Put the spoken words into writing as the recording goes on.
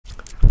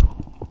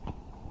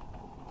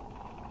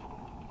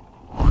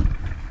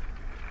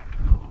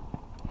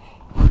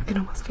It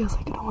almost feels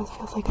like you're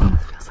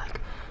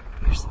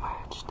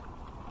submerged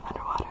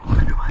underwater.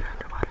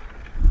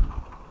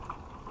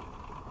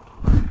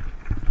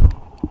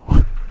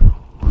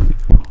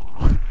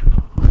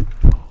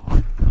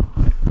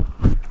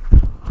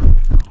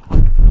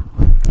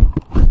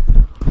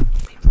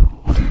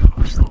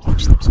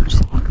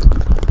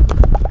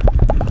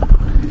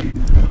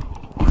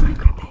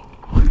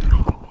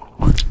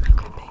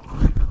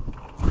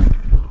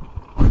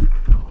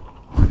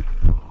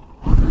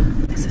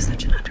 This is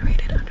such an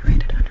underrated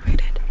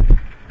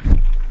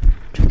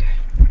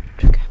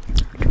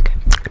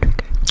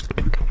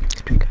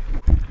trigger.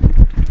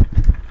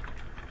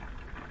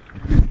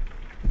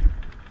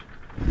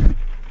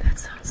 That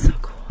sounds so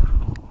cool.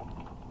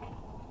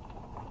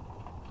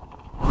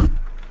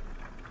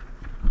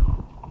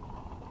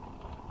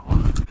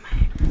 My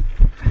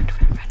friend.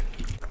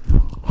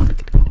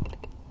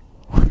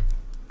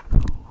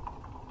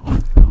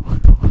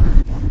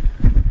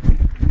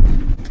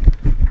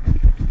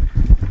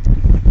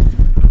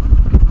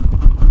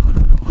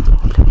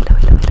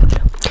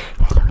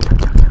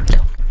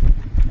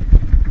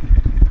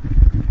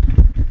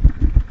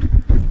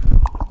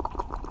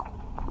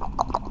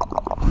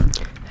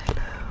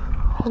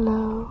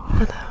 Hello.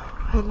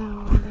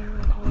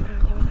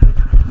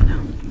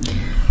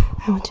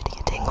 I want you to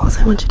get tingles.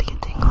 I want you to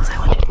get tingles. I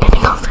want you to get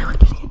tingles. I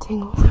want you to get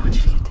tingles. I want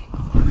you to get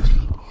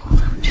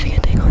tingles. I want you to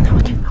get tingles.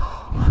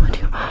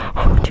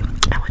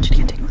 I want you to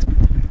get tingles.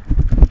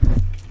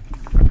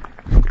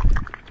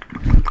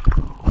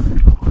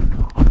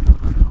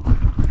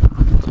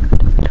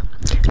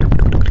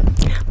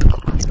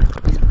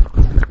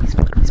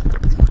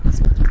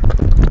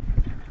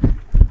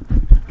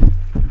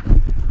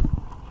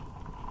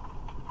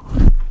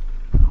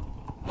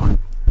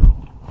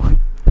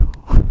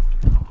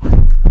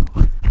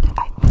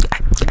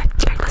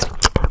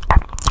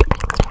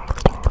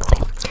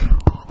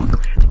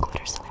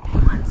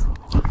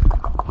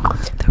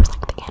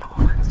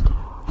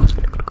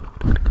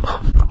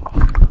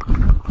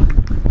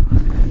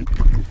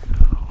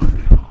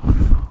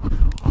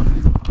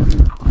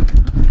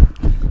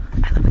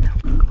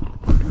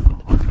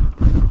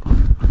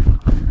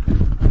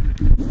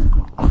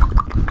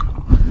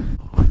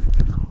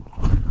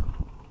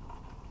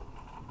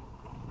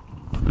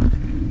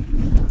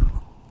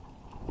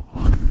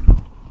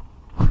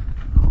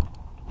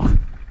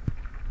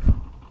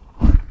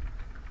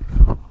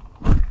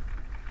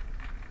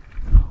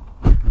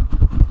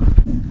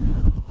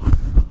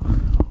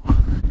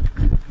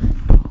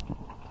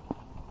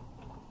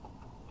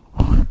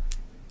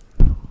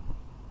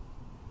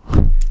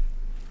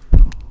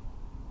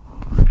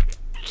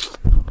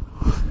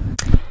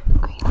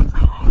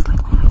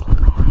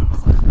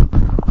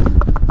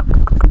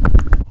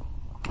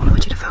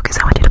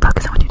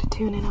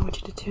 Tune in, I want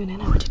you to tune in,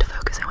 I want you to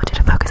focus, I want you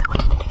to focus, I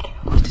want you to tune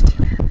in, I want you to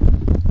tune in.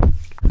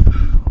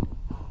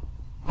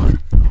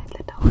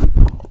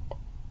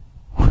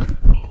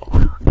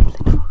 A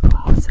little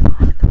gloss on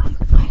the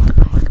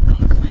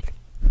mic.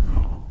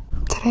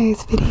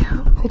 Today's video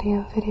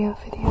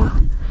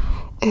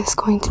is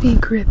going to be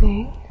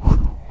gripping.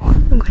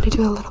 I'm going to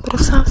do a little bit of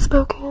soft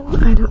spoken.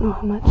 I don't know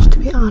how much, to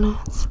be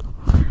honest.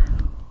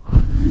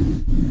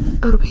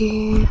 It'll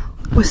be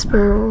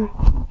whisper, a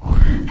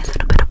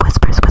little bit of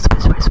whispers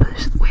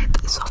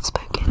with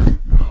soft-spoken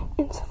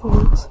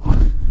intervals.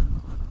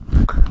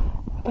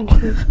 A bunch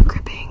of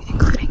gripping,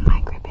 including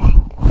my gripping.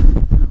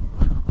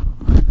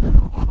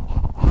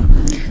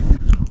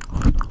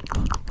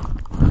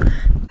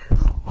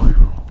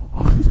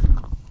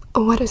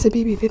 What is a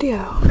Beebee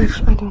video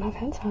if I don't have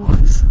hand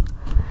sounds?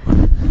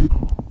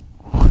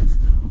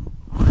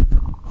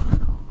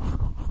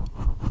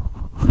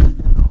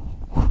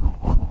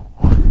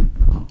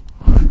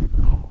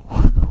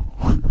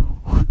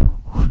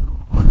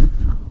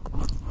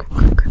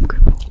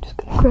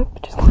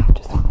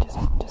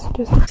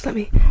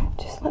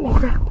 Just let me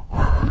grip.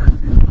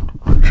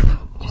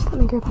 Just let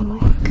me grip the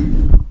mic.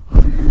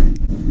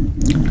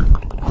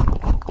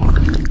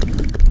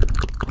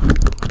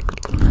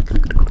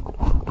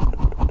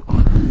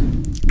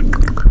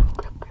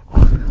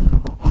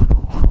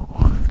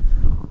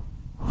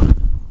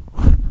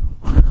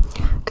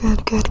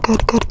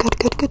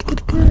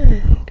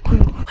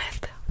 Good.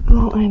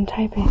 While I'm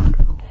typing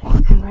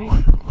and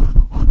writing,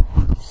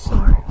 so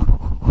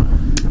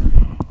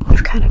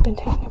I've kind of been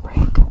taking a break.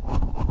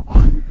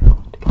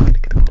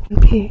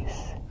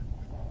 Peace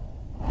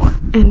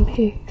and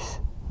peace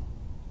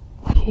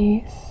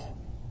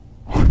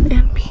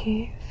and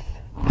peace.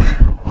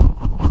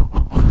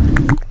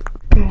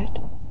 Good.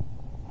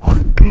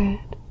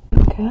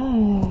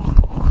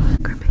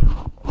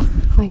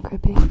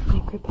 Gripping,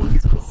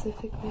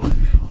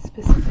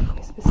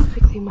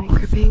 specifically my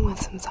gripping with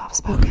some soft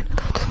spoken.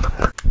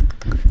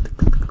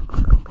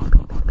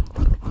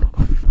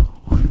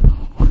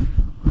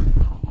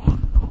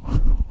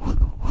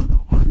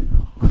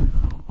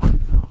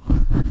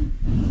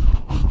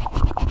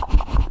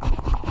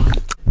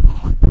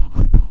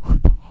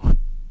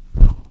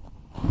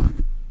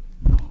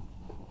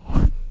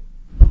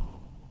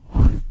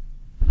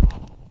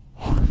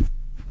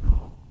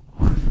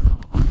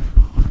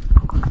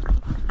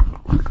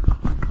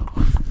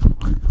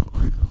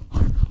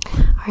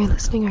 you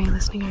listening? Are you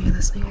listening? Are you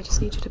listening? I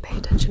just need you to pay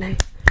attention, hey?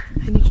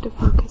 I need you to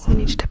focus. I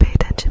need you to pay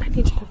attention. I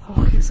need you to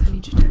focus. I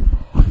need you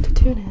to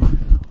tune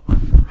in.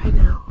 Right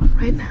now.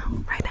 Right now.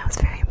 Right now is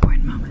a very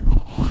important moment.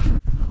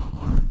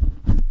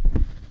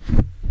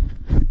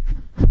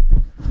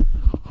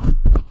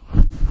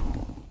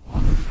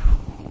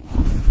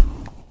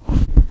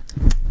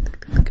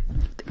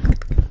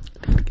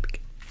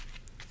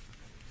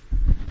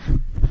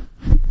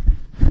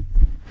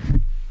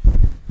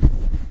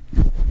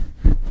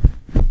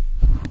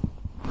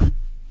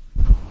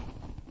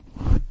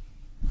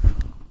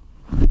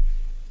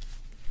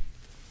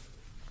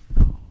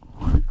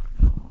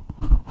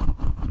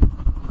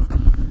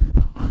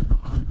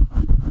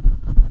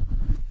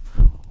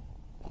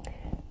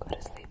 Go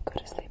to sleep, go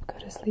to sleep, go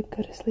to sleep, go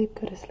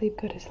to sleep,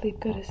 go to sleep,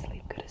 go to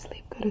sleep, go to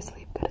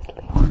sleep, go to sleep.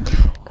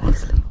 Close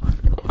your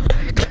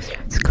eyes, close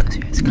your eyes, close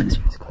your eyes,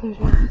 close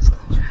your eyes, close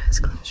your eyes,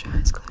 close your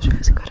eyes, close your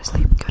eyes, go to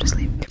sleep, go to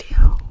sleep.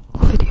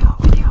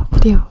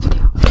 Video.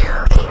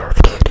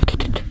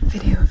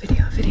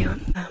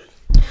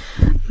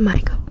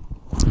 Mic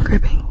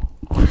gripping,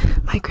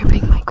 mic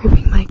gripping, mic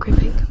gripping, mic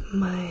gripping,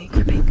 mic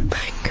gripping,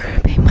 mic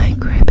gripping, mic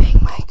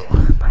gripping, mic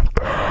gripping,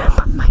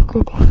 mic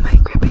gripping,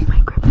 mic gripping,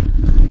 mic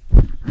gripping.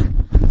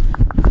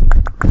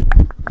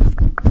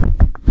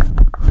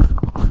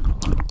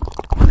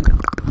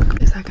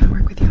 Is that gonna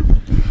work with you?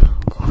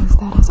 Because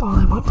that is all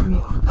I want from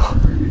you.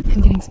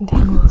 And getting some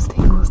tingles,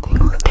 tingles,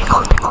 tingles,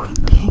 tingles, tingles,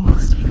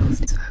 tingles,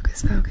 tingles.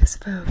 Focus, focus,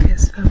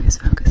 focus, focus,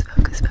 focus,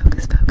 focus,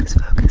 focus, focus,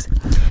 focus.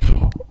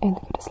 And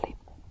go to sleep.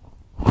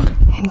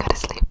 And go to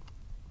sleep.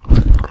 Go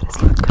to sleep, go to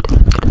sleep, go to sleep, go to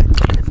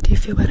sleep. Do you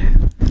feel better?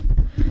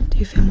 Do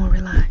you feel more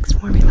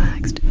relaxed? More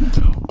relaxed?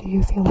 Do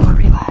you feel more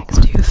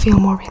relaxed? Do you feel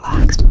more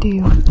relaxed? Do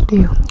you feel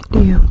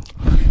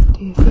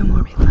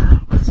more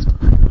relaxed?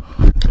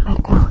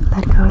 Let go,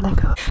 let go, let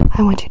go.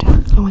 I want you to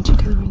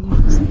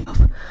release yourself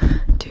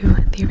to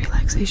the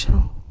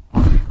relaxation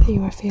that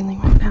you are feeling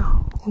right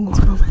now in this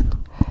moment.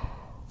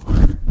 I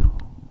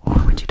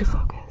want you to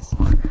focus.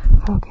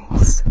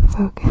 Focus,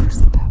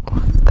 focus, focus,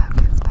 focus,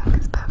 focus,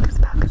 focus,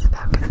 focus,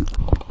 focus.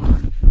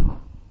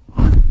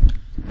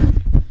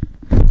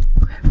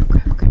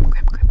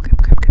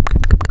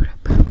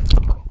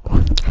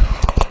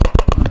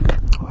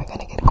 We're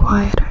gonna get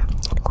quieter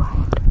and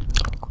quieter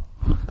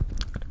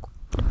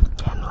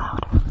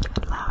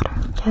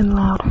and louder and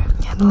louder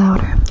and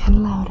louder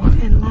and louder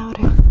and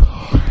louder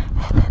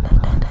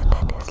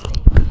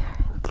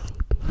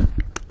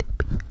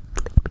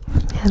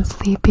and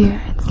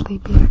sleepier and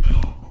sleepier and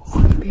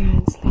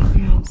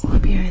sleepier and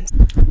sleepier and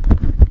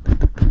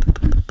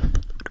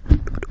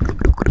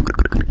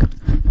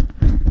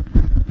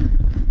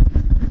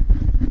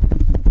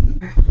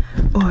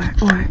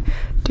or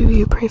do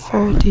you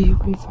prefer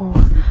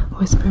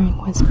whispering,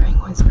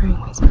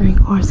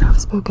 or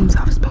soft-spoken is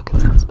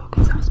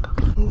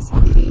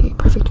the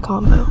perfect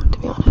combo, to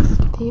be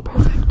honest. The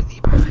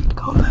perfect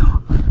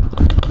combo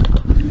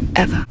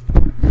ever.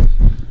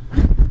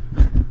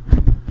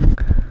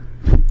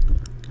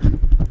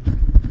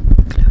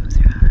 Close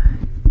your eyes.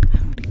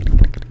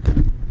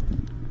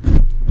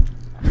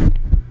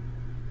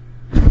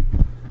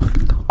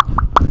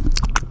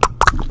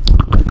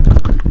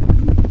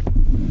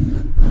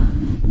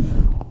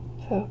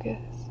 Focus,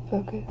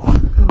 focus,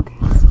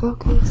 focus,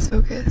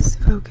 focus,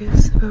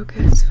 focus, focus,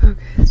 focus,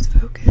 focus,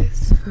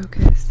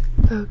 focus,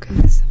 focus,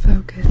 focus,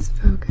 focus,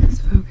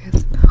 focus,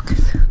 focus,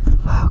 focus,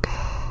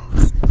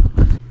 focus,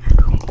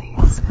 and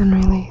release, and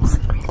release,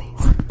 and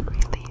release, and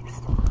release.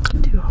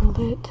 To hold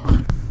it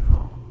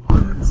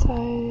on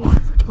side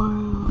for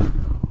tomorrow.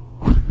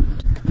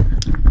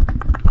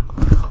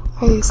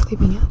 Are you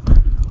sleeping yet?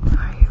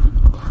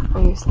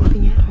 Are you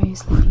sleeping yet? Are you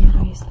sleeping yet?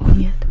 Are you sleeping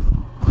yet?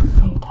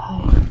 Are you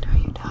tired? Are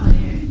you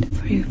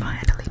tired? Are you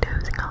finally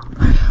dozing off?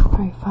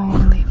 Are you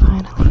finally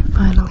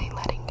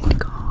letting it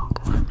go?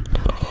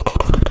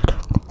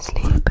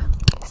 Sleep.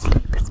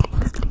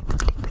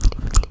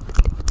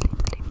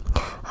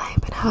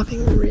 I've been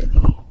having really.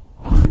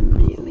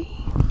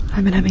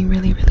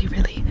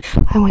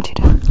 I want you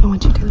to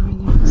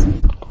release.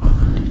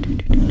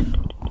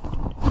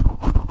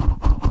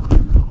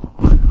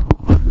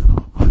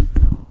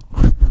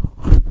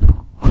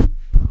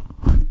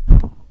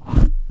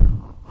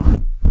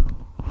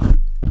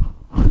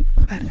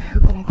 But I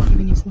hope that I've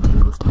given you some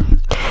tingles today.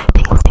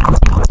 Tingles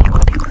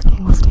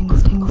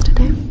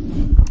today.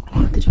 And I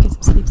hope that you get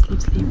some sleep. Some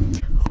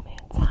hand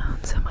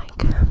sounds, some mic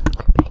gripping,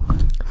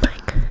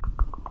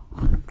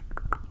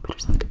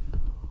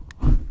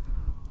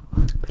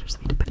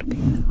 bittersweet, my little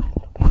babies.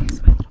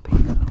 I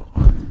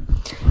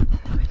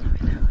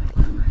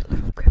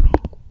love gripping.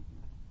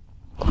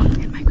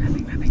 And my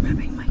grabbing, my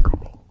gripping.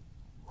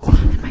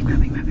 And my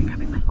grabbing, my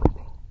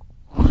gripping.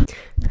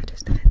 So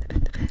just the bit.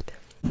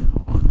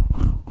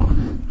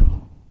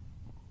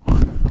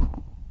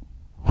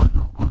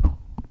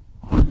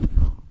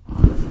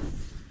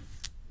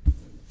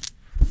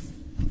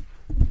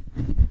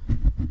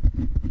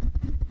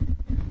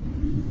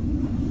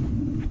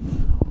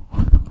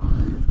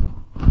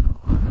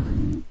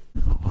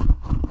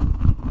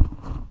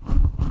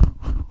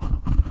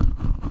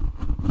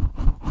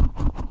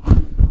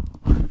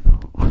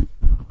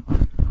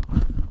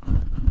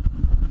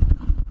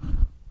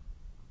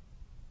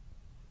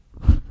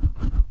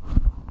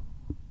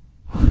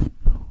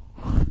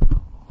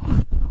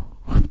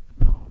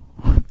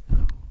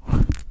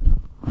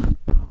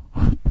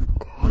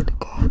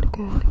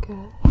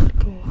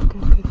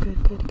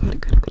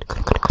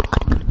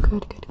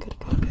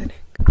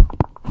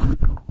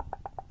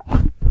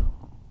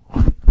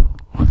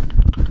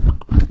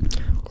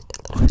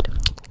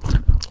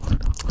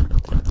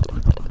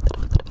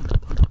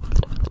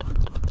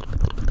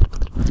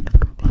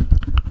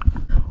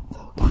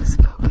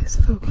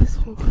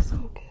 Focus.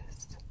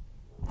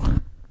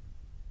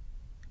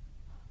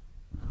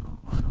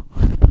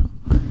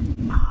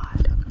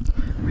 Odd.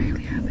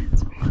 Rarely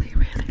happens.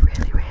 Rarely happens.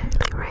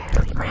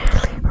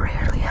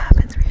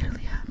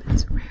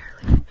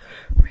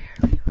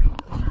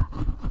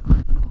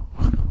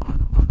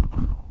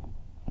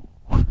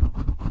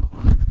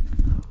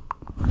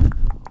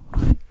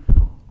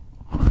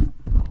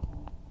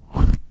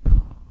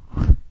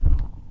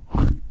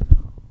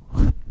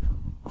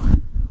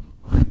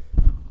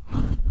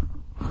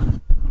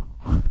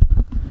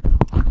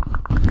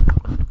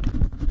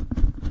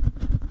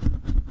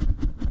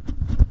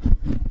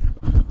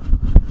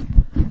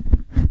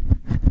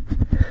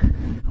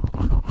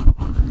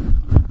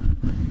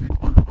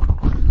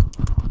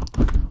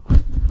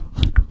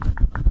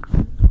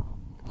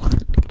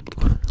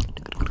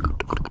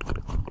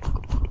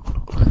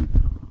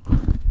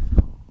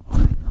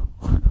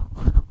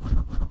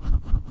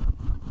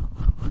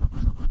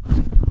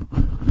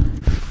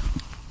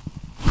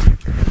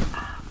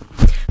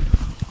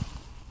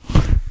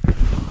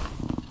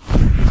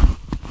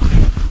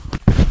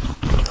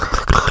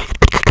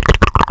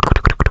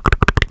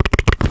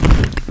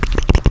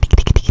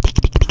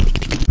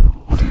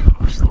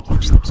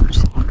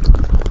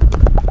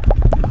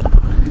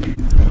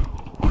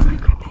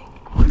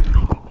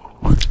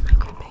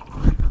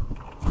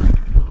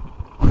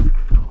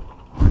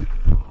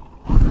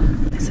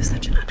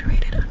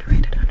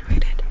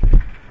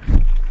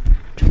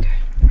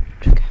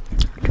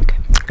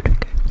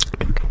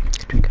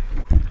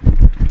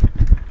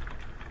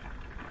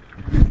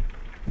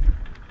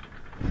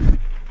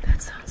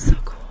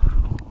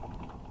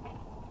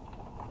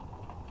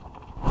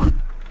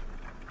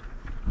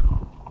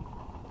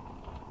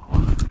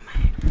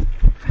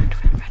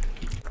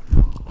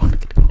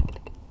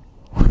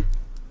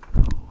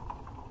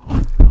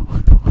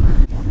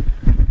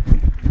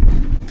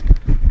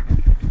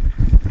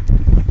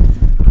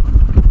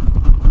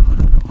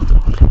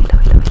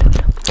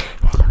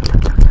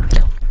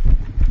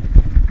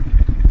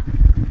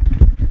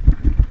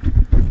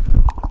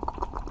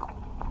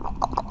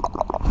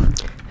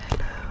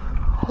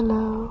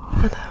 Hello.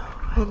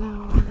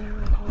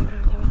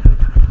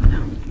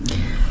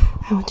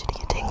 I want you to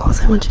get tingles.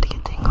 I want you to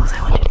get tingles.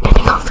 I want you to get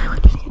tingles. I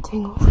want you to get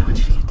tingles. I want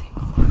you to get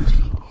tingles. I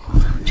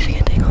want you to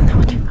get tingles.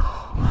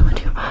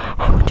 I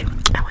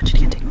want you to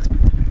get tingles.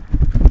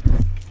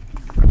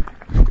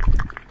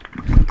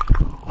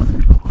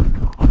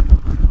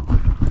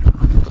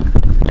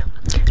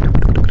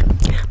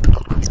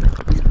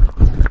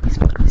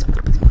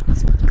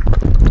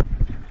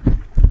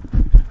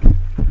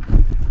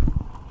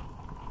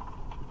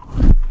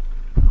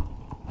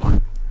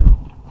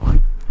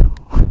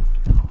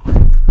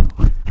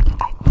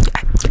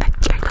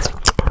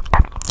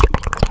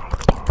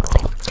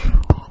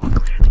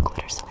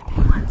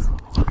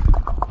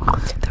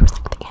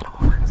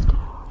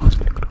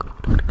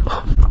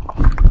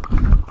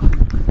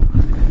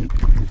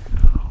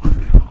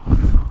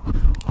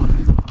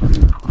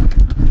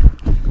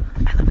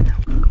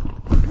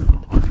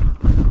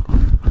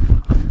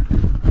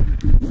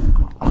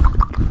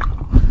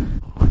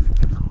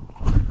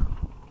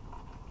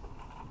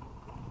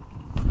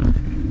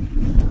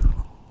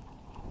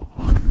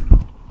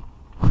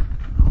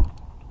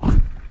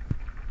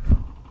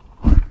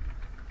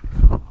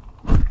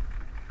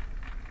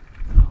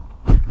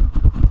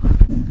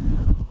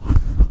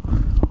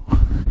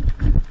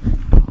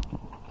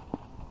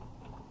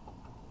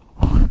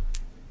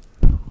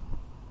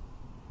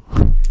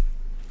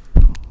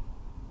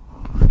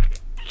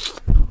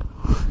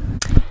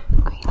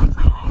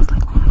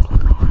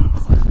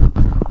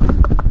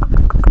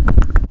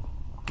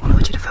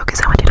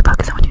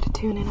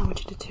 Tune in, I want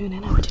you to tune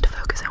in, I want you to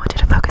focus, I want you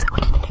to focus, I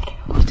want you to tune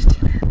in, I want you to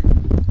tune in.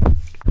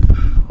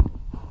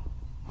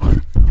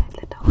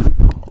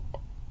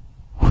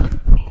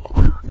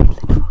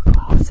 A little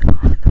close on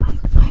the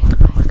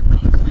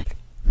mic.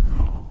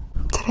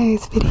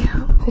 Today's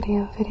video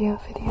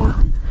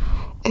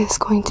is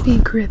going to be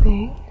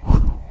gripping.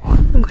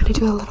 I'm going to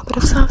do a little bit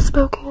of soft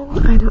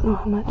spoken. I don't know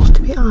how much,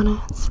 to be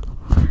honest.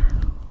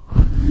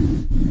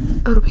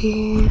 It'll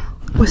be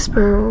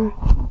whisper, a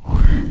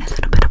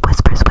little bit of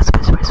whispers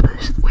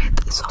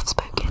with soft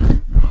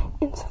spoken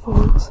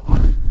intervals.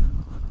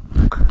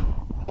 A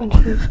bunch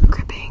of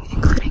gripping,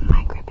 including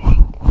my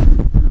gripping.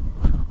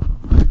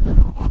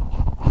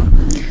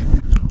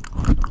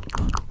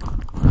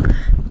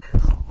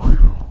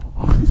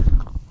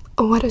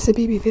 What is a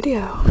Beebee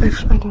video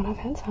if I don't have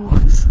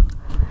headphones?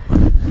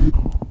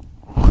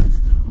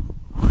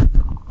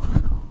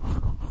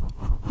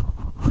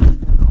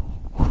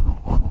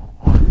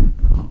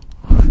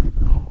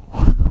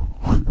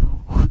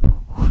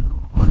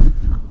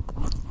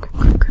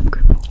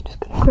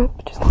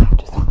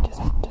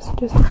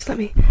 Just let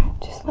me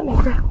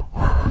grip.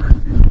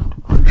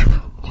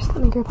 Just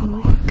let me grip on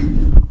mic.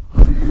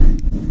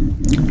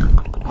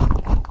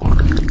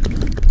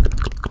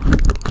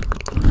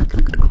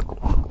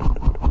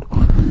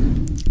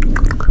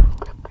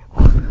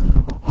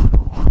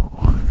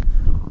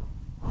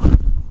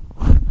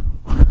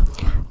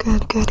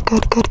 Good.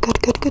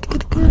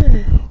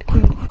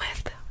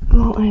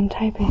 While I'm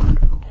typing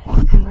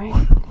and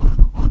writing,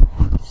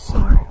 so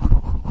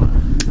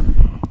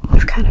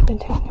I've kind of been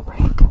taking a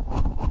break.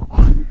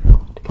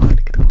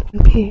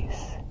 In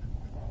peace.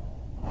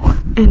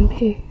 In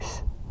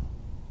peace.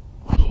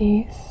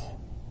 Peace.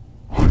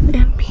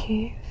 And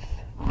peace.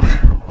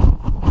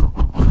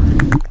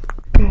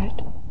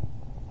 Good.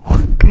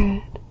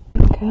 Good.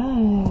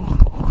 Good.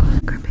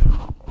 Gripping.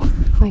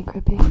 Mic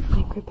gripping,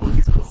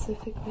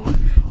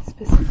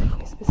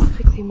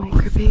 specifically mic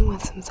gripping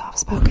with some soft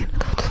spoken.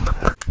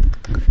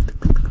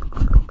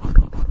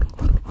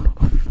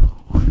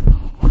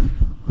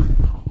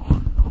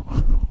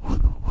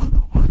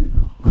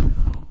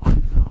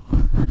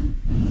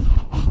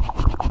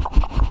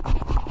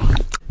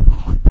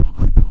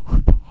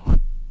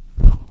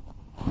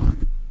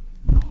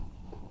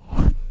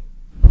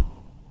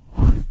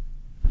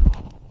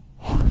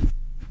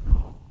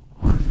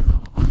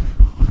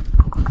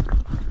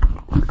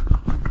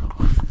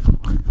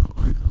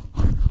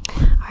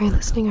 Are you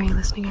listening?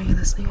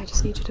 I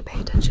just need you to pay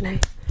attention, hey?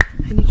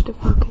 I need you to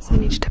focus. I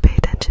need you to pay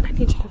attention. I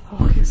need you to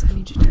focus. I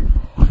need you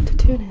to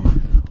tune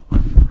in.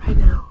 Right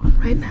now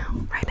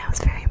is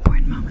a very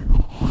important moment.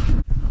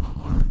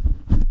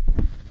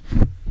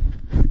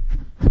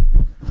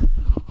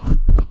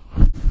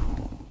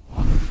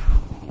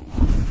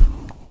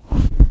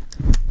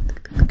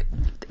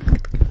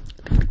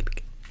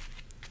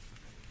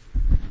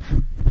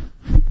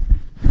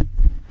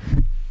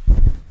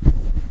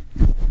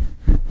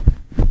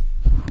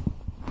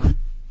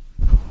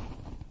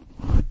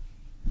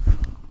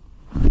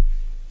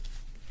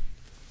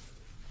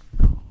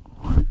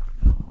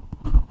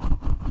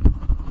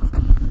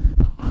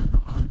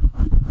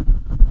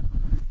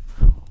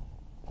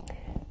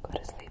 Go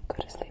to sleep.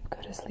 Close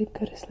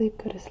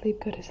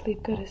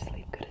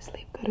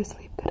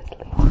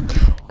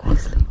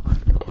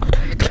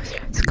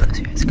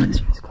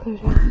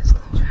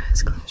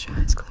your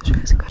eyes.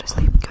 Go to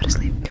sleep.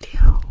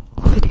 Video.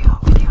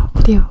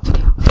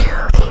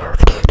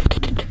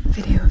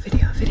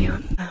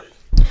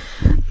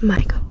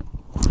 Mic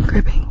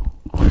gripping.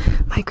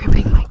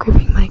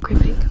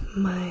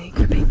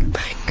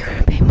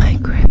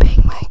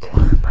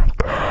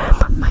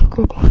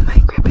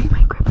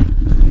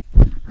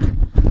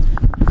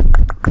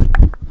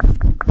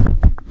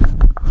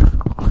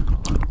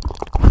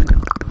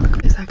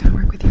 Is that gonna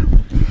work with you?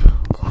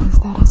 Because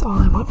that is all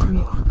I want from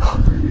you.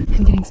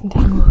 And getting some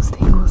tingles.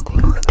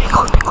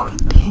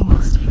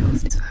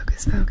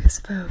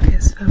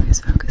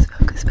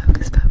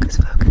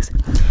 Focus.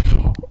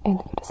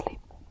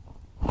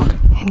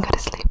 And go to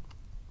sleep.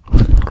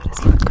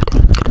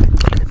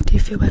 Do you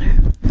feel better?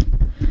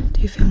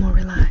 Do you feel more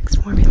relaxed?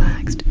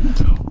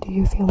 Do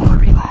you feel more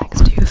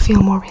relaxed? Do you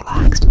feel more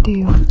relaxed?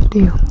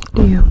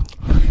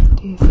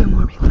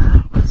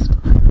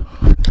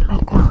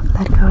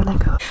 Let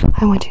go.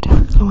 I want you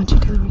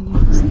to renew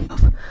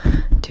yourself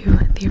to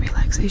the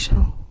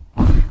relaxation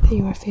that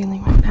you are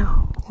feeling right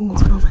now in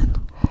this moment.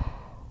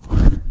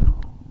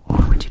 I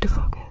want you to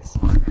focus.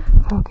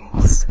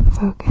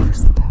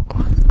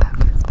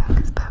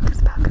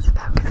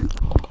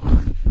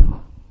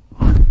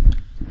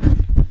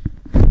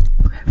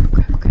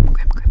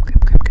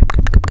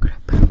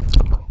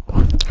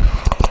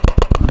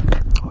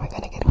 We're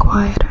gonna get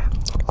quieter.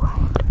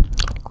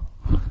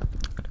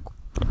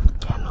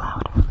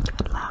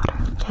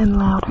 And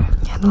louder.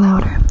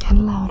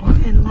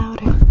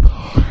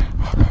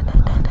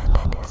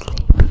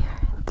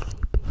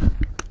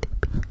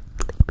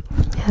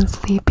 And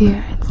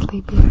sleepier.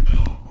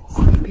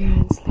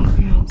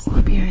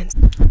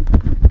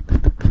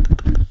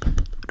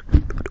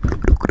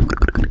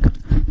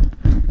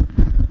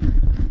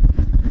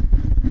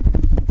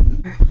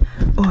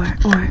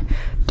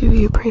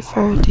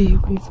 Or do you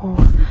prefer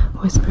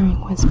whispering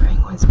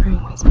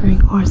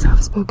or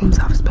soft-spoken is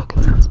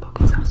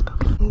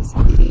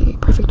the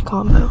perfect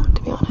combo,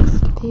 to be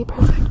honest. The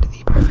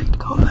perfect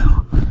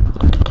combo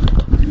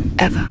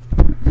ever.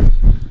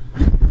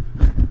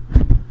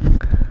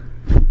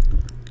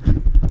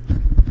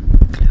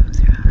 Close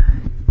your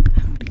eyes.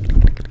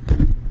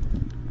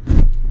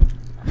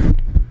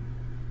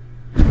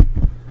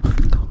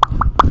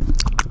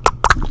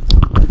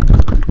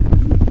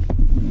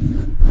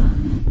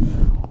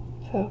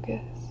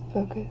 Focus.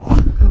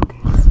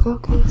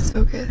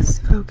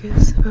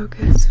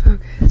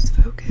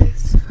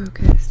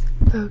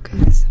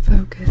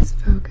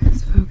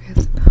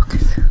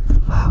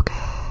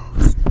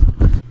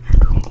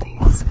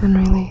 And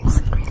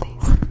release.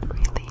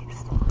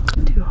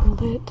 To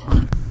hold it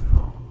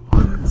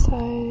on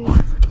side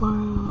for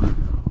tomorrow.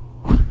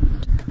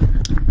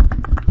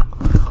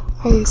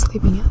 Are you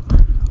sleeping yet?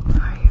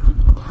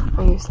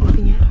 Are you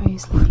sleeping yet? Are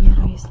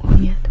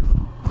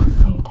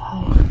you tired?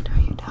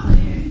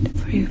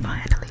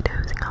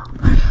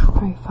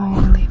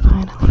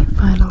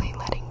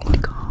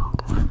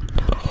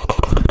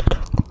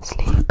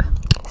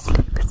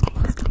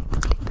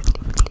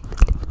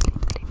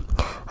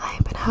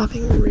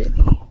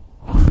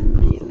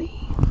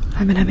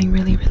 I've been having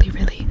really,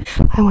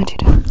 I want you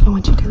to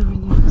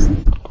relax.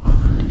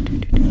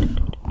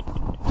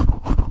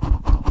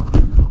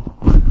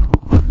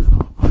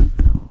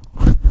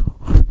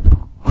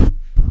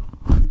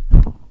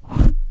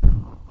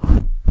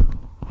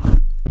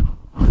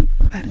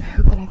 But I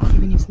hope that I've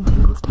given you some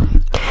tingles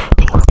today.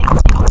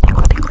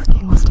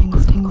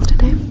 Tingles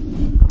today.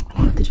 And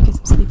I hope that you get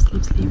some sleep. Some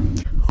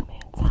hand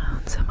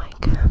sounds, some mic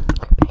gripping,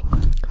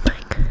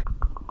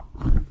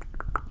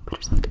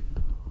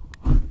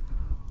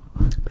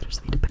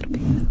 bittersweet,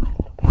 my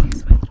little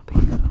babies. I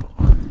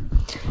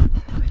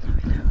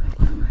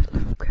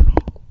love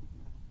gripping.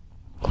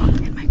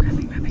 And my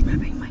grabbing, my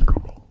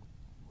gripping.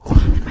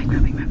 And my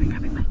grabbing,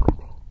 my gripping.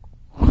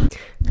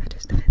 I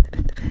just did it,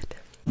 the bit.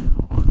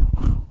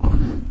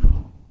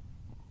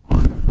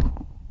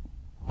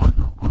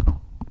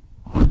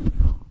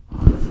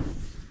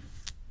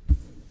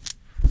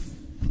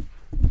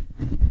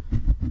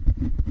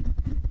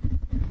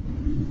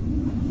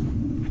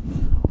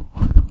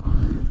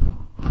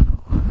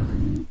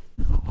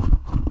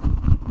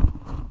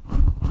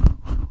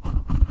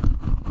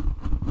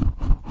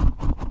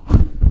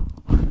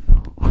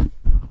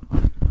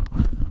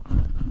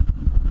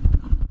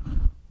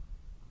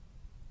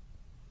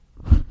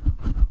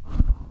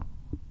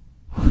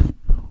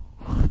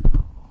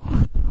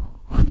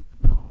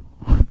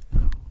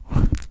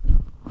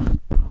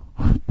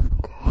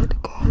 Good.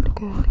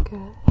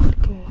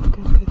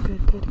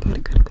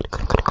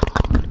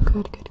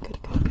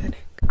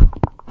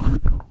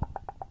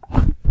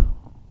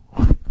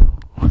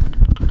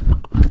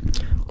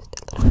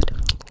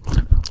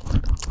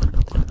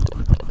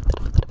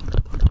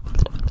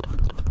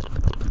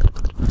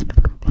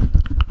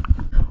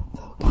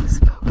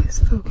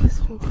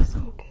 Focus.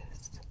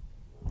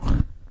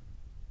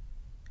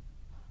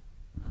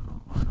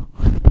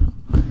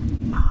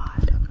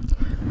 Odd.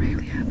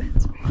 Rarely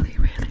happens. Rarely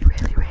happens.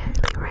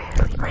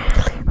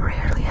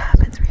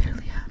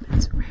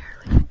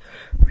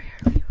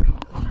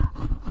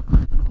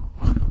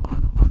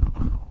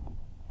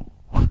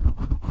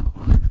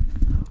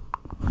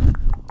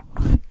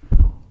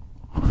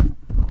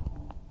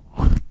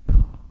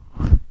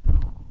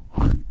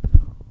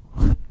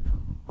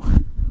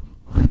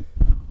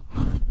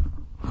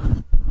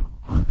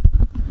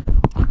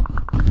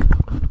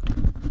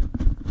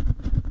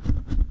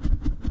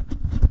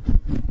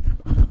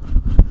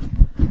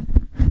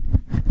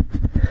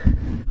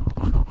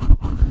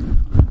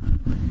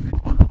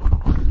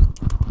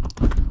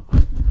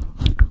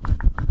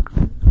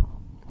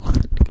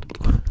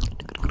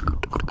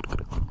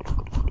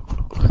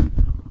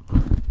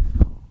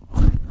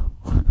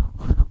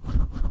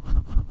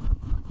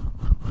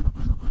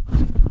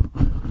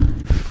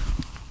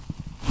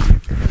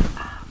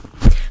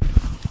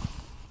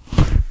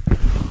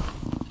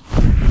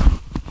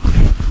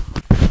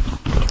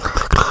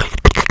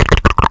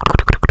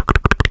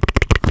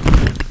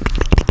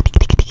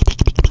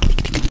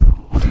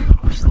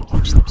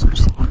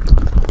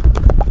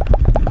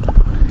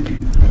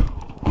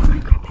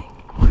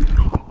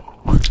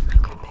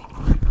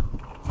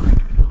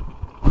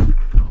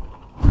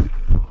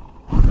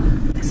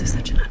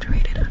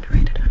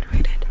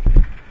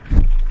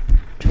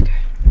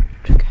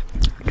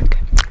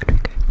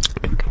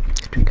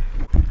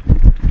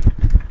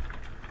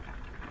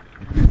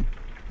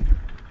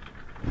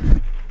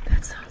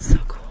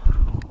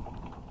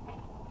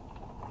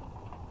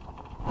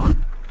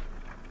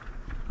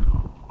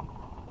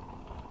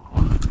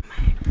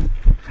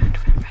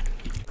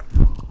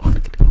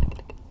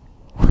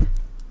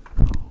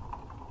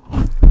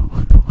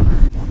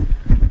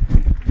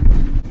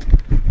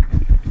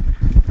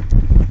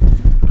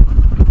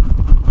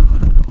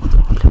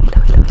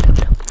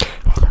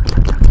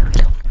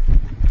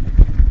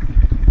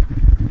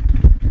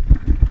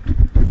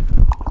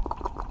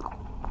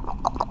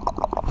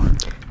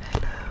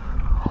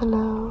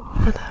 Hello.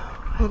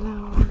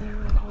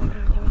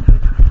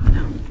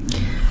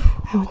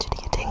 I want you to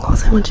get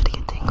tingles. I want you to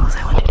get tingles.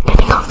 I want you to get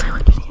tingles. I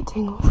want you to get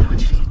tingles. I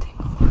want you to get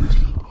tingles.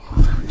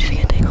 I want you to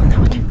get tingles.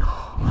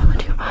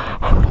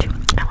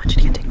 I want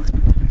you to get tingles.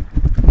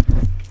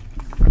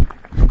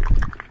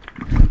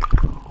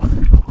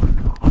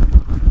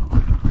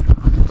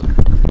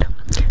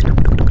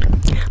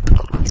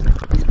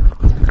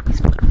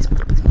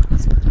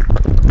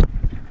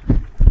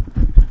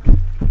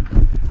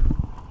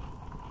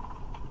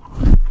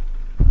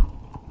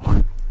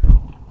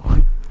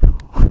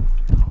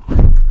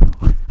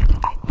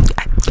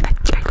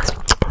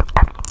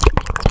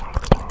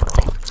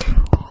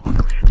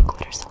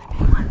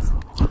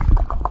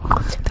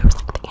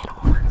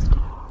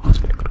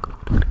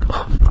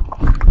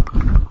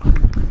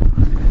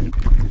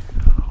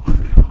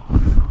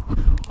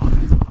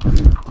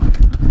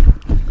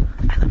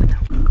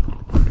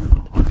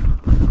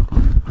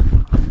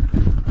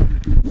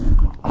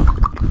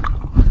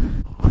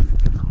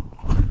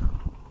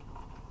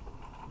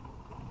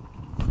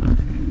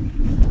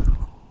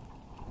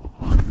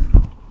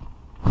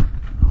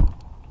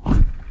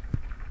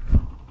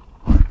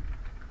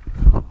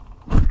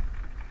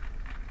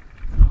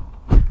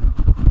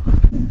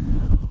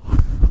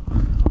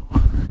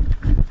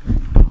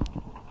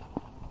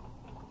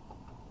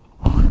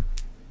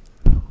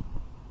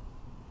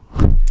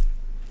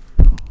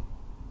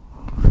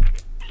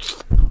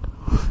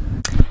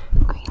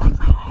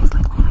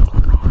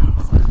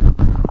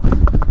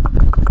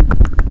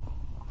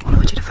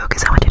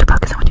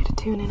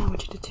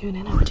 tune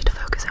in. I want you to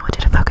focus. I want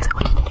you to focus. I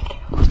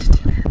want you to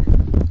tune in.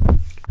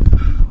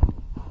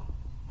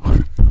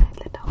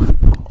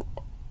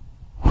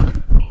 A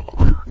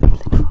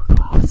little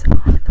close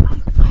on the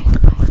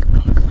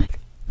mic.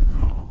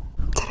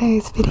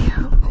 Today's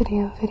video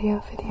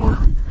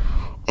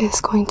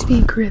is going to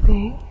be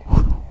gripping.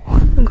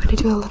 I'm going to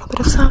do a little bit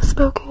of soft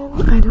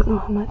spoken. I don't know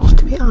how much,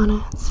 to be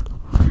honest.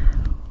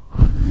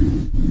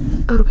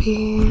 It'll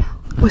be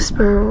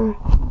whisper, a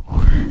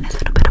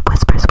little bit of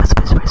whispers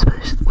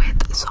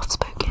with soft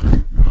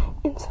spoken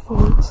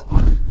intervals.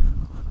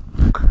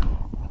 A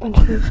bunch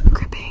of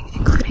gripping,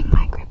 including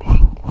my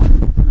gripping.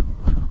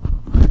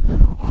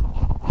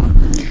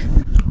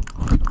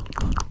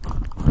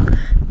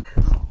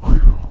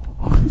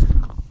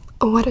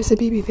 What is a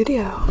Beebee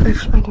video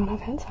if I don't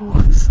have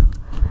headphones?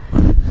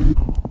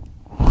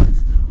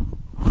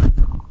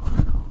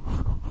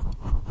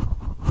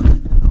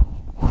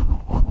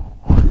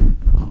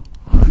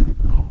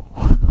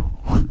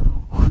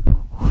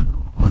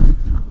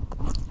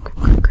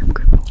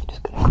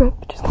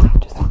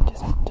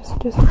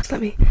 Just let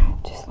me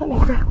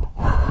grip.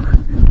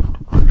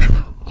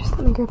 Just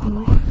let me grip on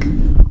mic.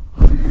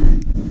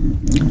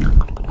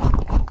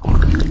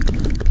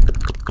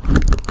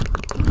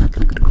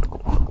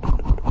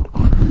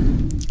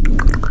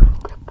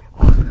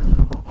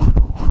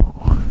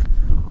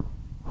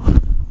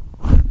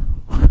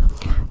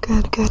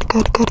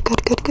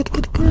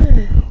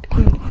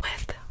 Good.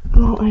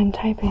 While I'm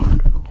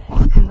typing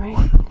and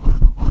writing,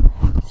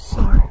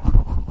 so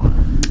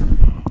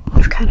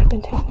I've kind of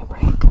been taking a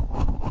break.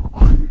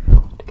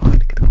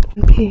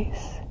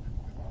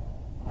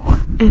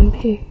 And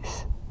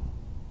peace.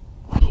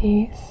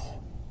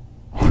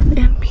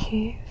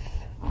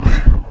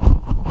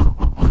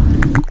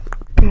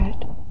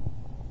 Good.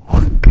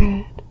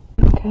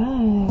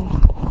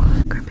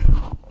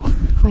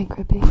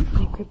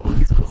 Gripping,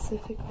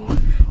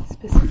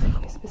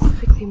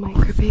 specifically mic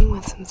gripping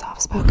with some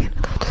soft spoken.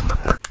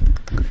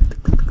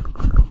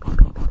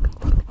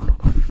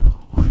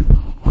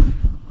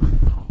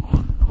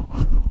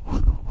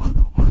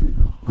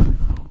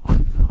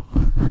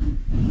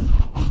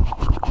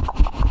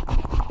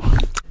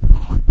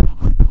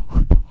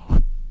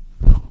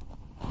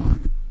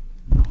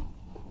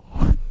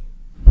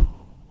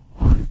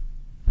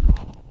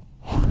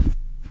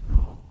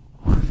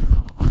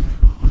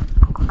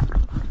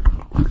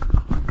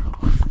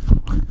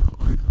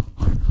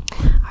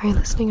 Are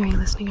you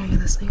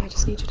listening? I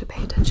just need you to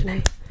pay attention,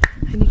 I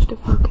need you to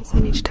focus. I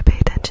need you to pay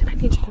attention. I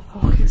need you to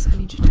focus. I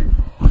need you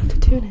to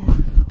tune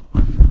in.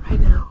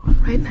 Right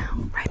now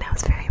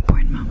is a very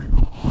important moment.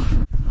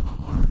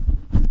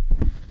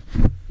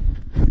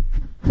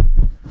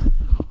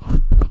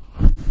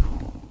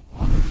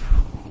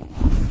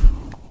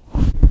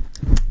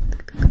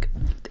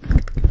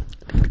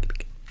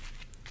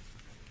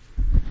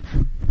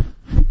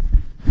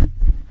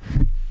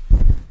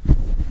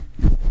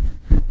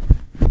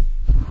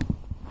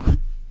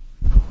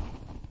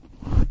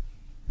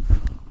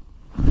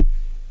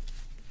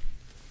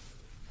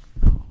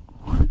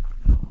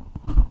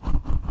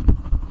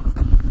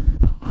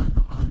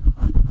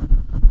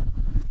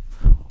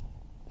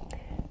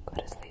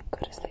 Go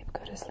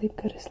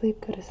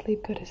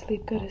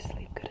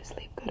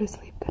to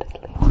sleep.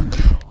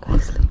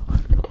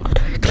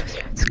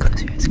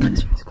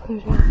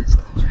 Close your eyes.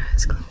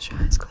 Go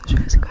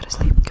to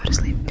sleep.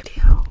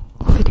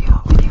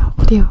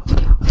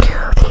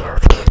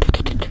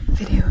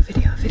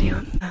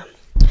 Video.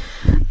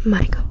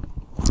 Mic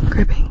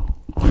gripping.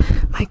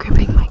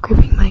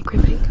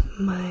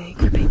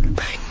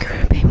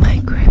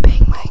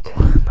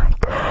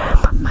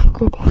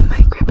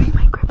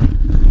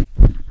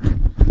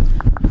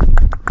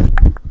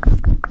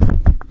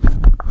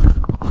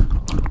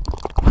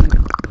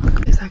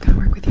 Is that gonna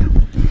work with you?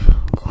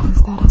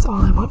 Because that is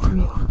all I want from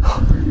you.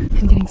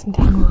 And getting some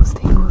tingles.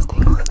 Focus.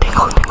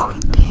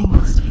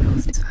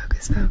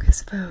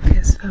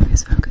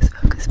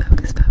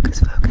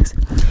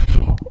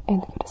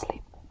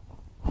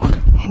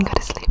 And go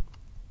to sleep.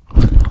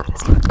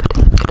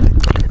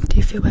 Do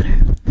you feel better?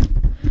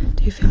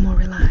 Do you feel more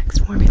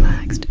relaxed? Do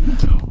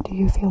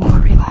you feel more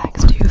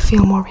relaxed? Do you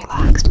feel more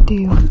relaxed?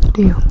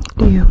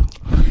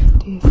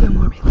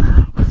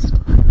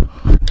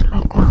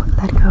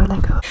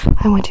 Let go.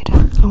 I want you to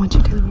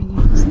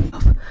release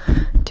yourself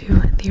to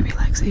the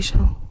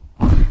relaxation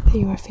that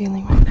you are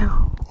feeling right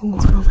now in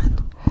this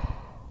moment.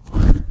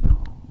 I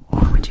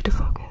want you to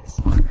focus.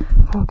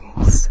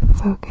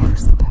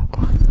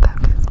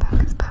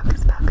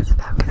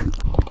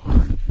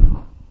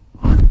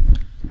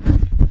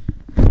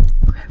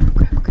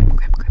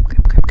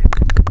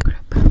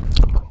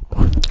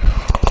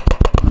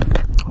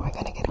 We're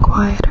gonna get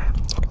quieter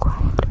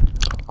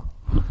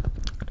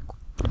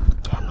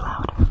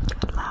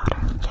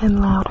and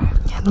louder.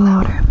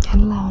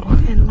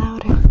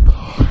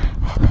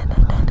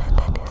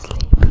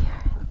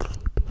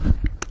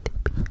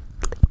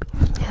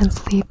 And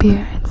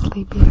sleepier.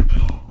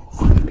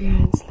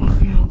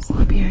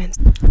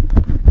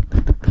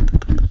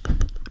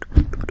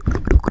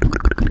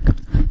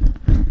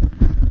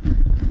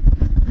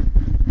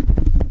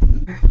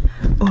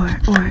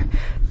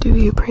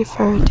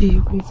 prefer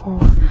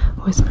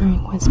whispering,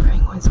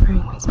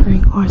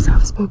 or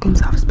soft-spoken?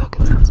 Is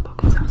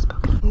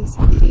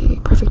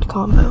the perfect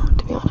combo,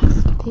 to be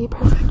honest. The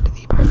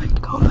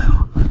perfect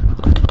combo.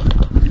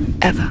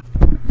 Ever.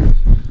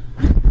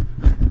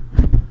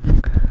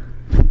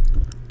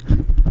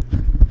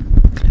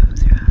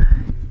 Close your eyes.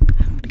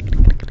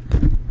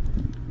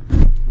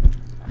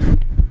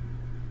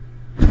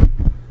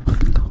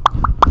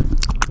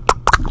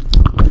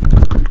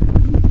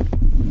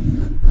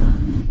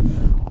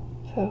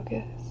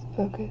 Focus.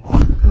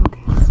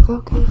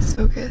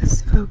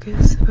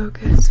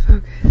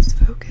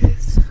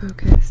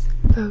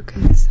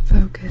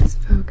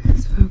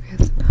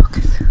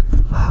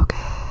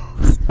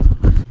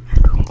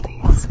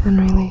 And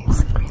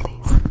release.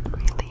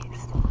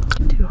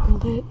 To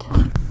hold it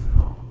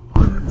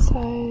on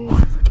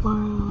side for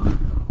tomorrow.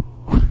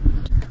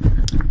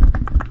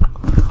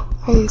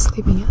 Are you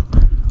sleeping yet?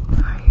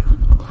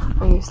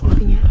 Are you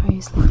sleeping yet? Are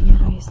you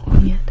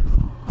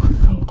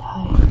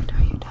tired?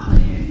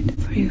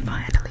 Are you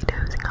finally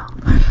dozing off?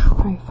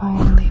 Are you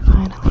finally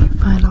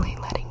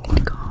letting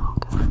it go?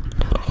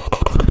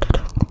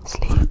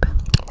 Sleep.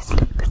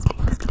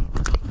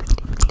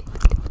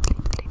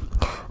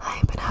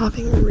 I've been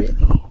having really.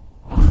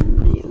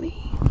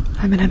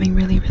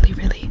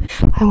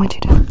 I want you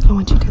to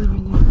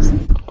relax.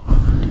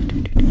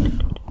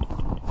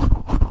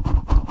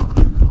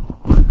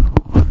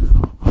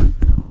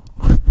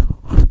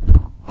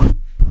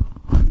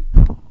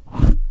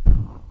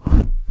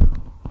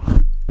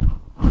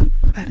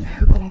 But I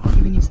hope that I've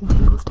given you some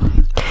tingles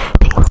today.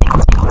 Tingles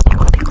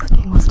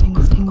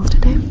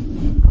today.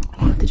 And I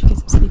hope that you get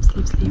some sleep.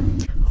 Some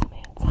hand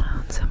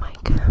sounds, some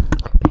mic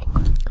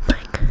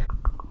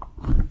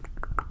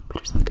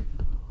gripping,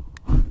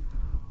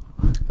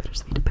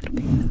 bittersweet, my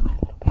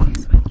little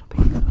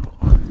babies.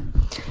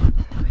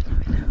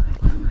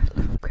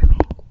 Gripping.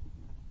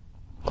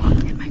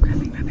 And my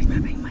grabbing, my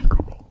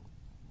gripping.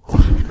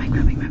 And my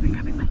grabbing, my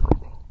gripping.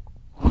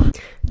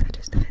 That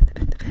just the fit.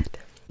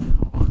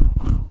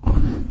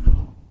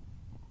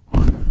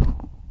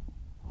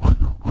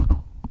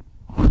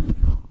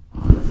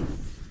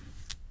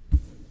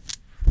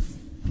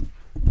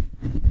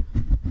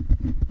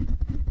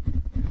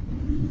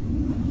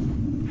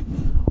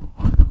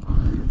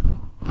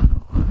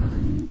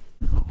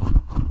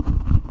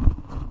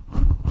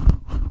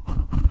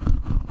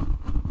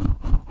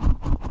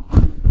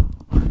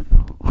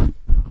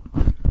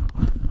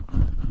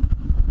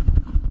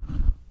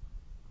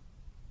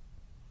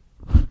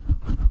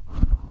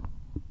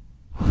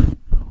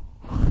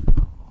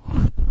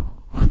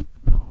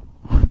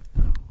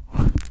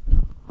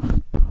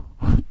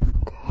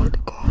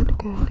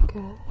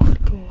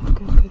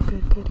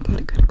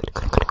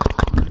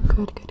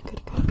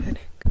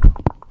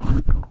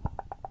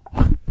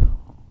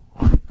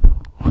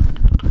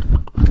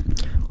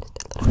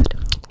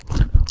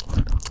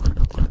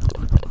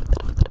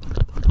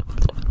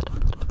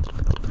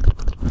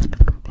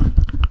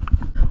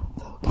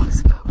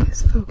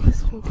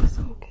 Focus.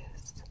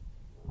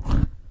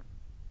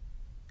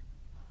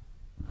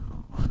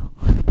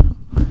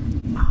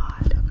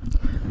 Odd.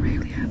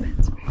 Rarely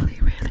happens.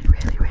 Rarely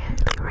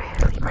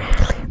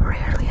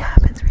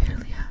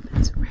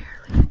happens.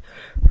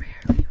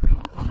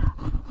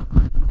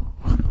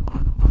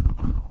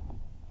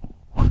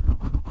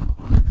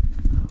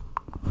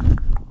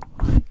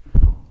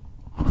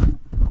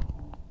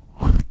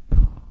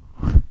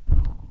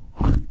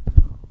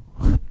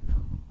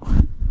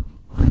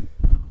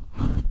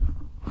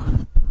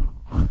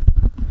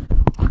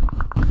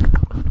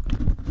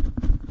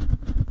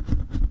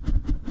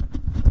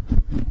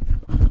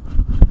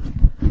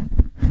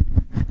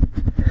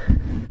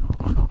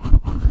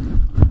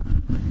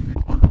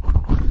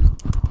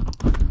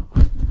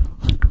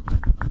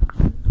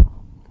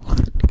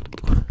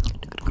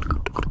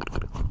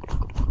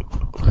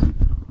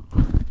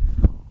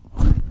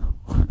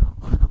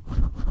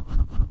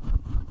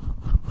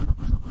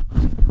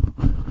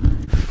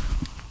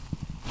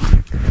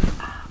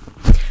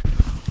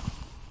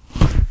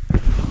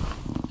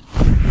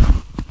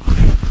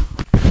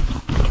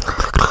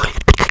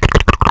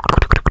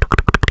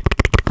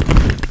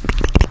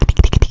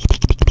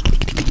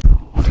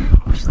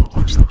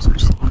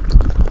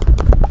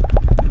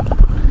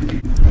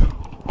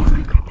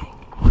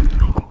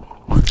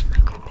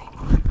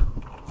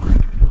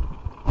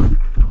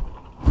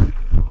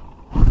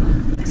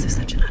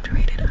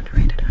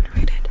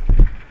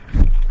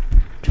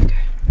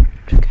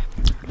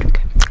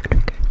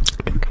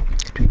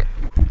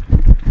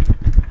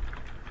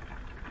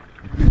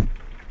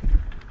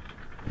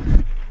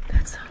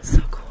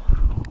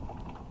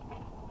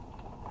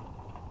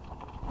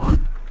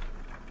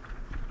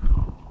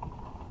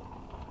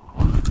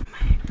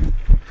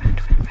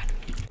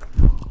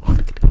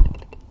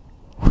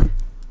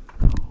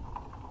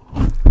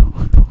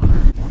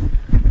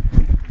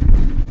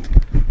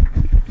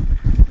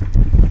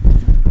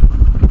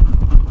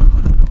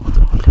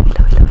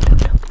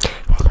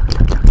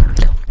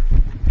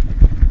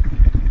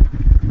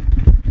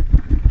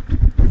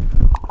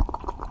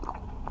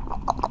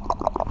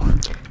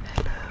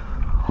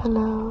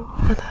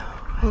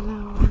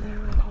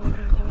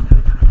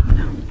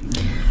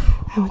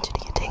 I want you to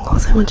get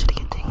tingles. I want you to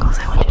get tingles.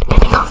 I want you to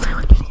get tingles. I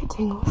want you to get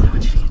tingles. I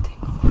want you to get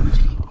tingles.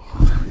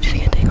 I want you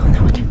to get tingles.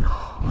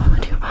 I want you to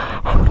get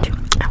tingles. I want you. I want you. I want you.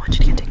 I want you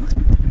to get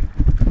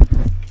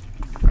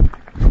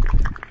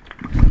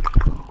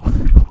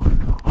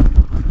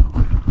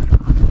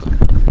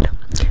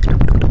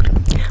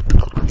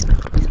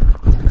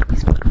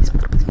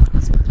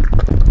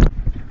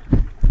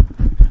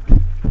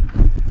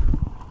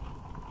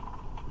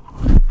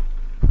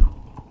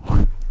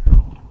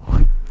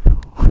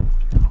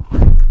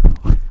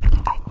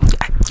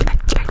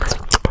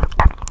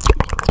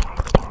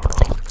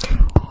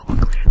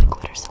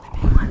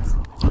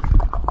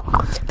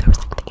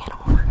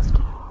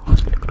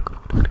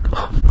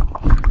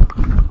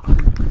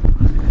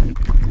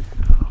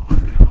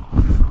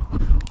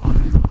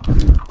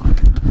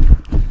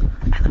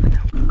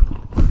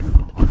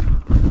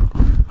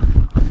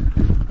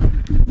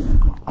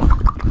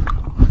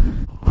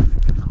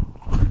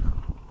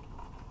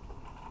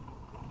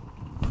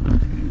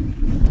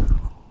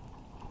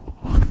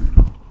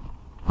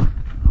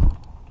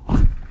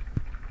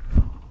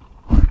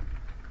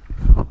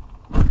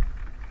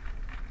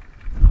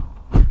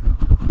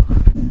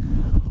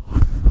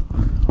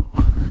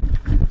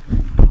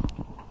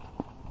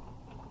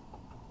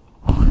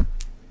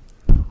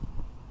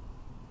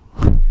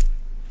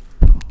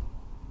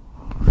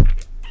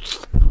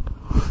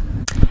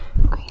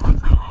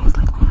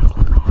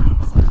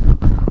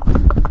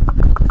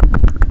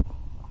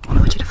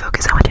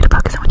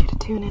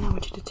Tune in, I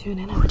want you to tune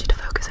in, I want you to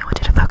focus, I want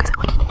you to focus, I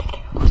want you to tune in,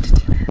 I want you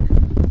to tune in.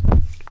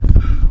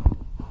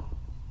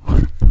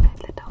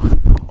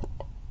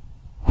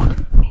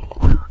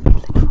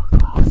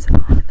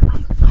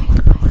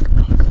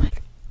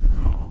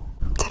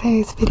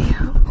 Today's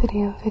video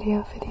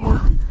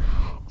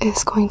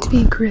is going to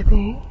be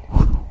gripping.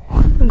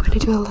 I'm going to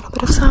do a little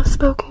bit of soft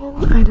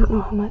spoken. I don't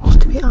know how much,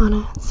 to be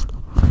honest.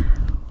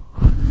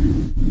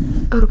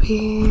 It'll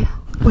be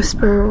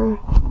whisper, a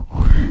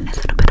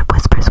little bit of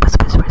whispers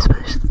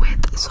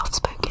with soft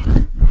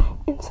spoken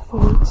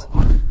intervals.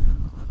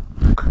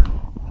 A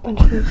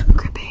bunch of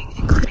gripping,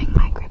 including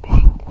my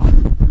gripping.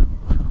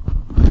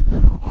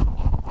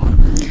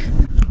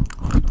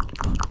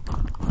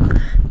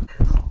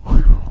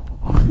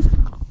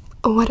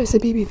 What is a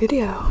Beebee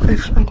video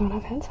if I don't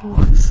have hand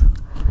sounds?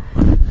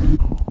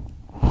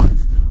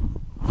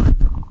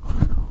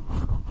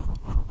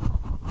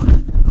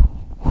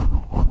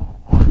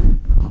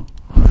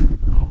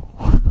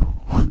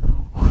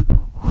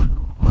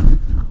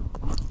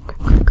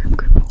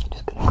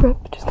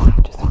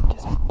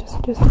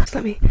 Just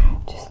let me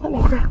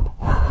grip.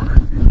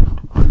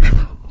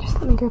 Just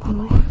let me grip on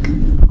mic.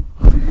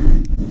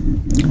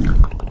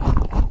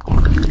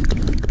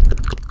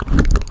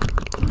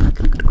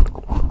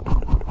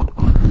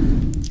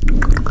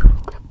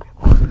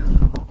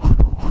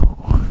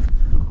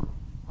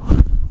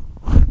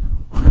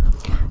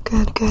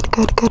 Good.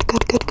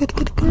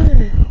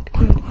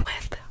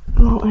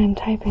 While I'm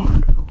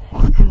typing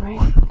and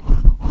writing,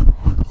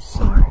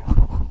 so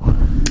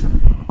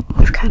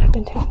I've kind of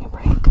been taking a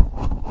break.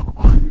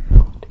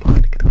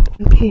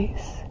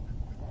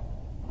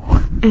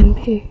 And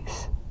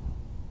peace.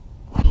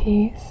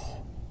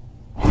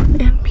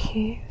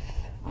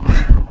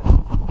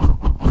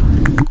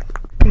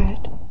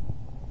 Good.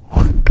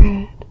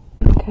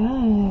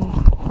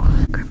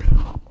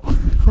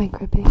 My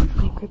gripping,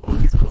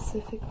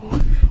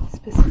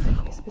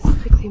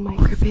 specifically my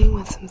gripping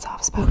with some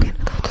soft spoken.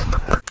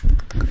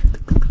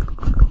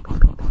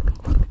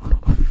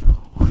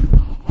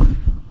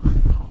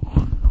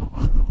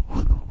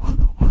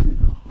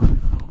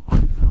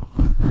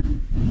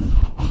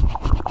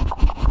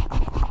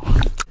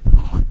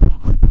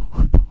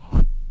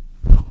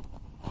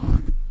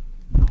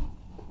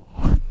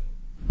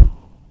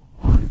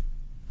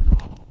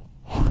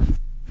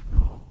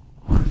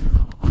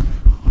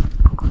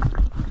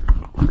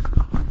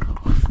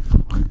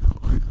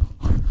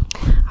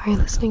 Are you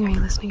listening?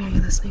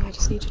 I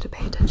just need you to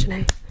pay attention,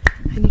 hey?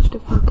 I need you to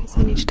focus,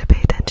 I need you to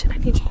pay attention, I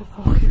need you to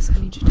focus, I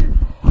need you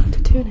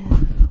to tune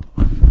in.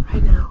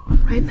 Right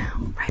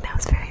now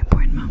is a very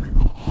important moment.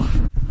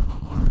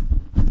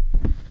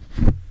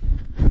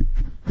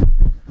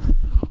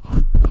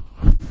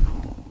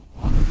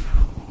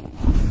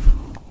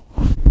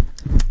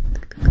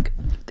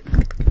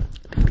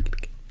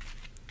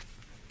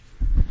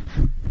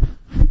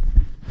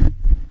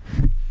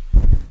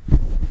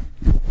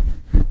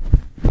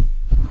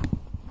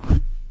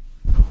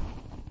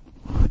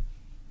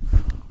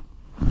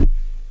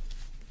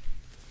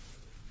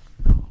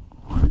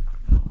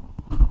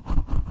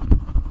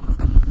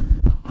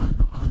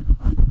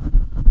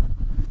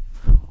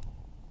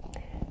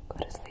 Go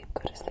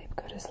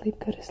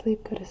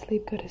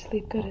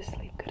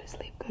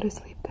to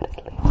sleep.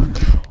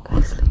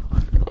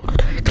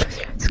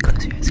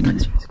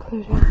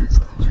 Close your eyes.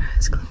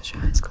 Go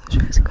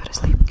to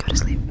sleep.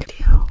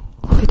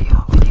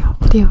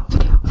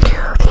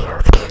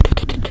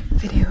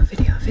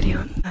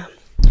 Video.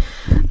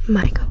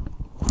 Mic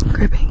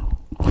gripping.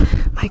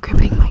 My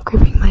gripping.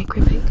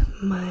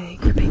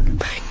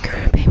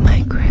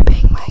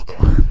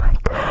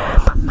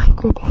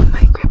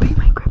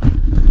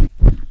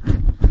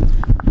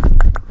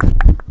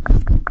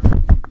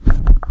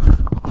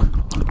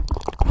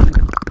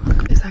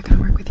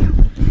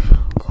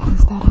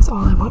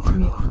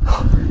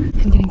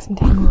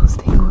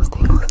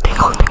 tingles,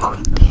 tingles, tingles,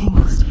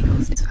 tingles,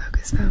 tingles,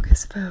 tingles. Focus,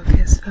 focus,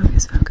 focus,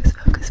 focus, focus,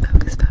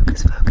 focus, focus,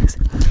 focus, focus.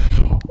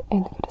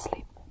 And go to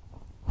sleep.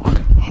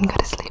 And go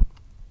to sleep.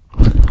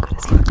 Go to sleep, go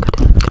to sleep, go to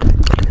sleep, go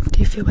to sleep. Do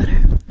you feel better?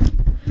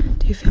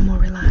 Do you feel more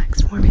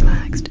relaxed? More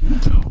relaxed?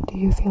 Do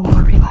you feel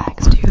more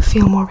relaxed? Do you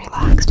feel more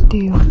relaxed? Do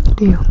you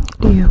feel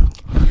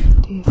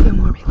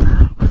more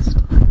relaxed?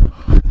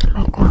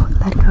 Let go,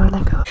 let go,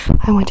 let go.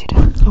 I want you to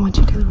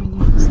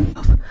release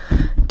yourself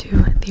to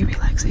the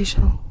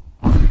relaxation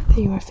that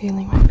you are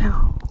feeling right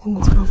now in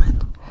this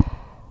moment.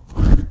 I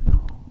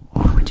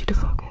want you to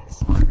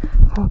focus.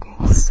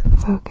 Focus, focus,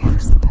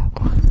 focus,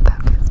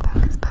 focus,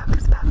 focus,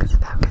 focus, focus,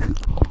 focus.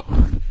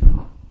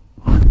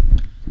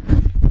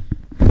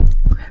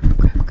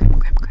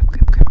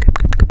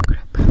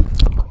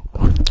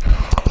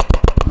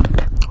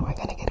 We're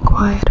gonna get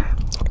quieter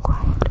and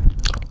quieter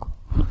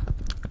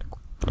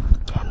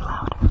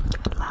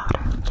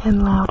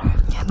and louder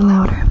and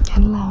louder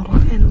and louder and louder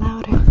and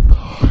louder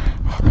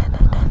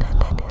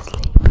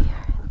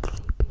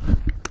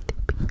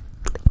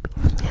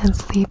and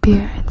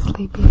sleepier and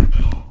sleepier and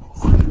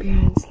sleepier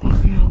and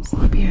sleepier and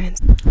sleepier and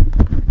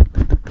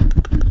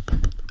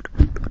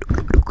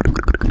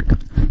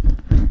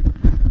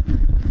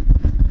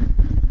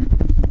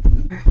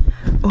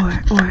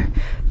or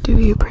do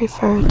you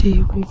prefer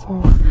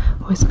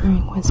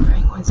whispering,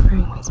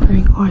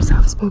 or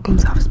soft-spoken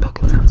is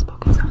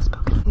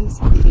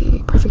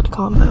the perfect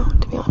combo,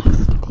 to be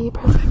honest. The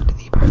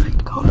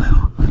perfect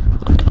combo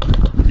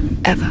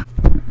ever.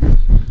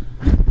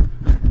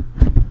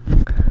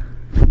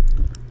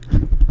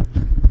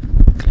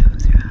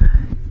 Close your eyes.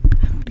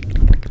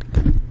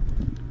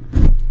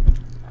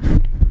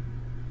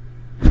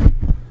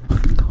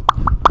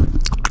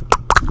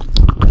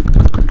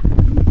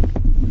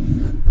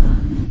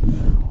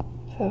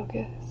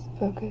 Focus,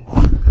 focus,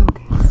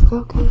 focus,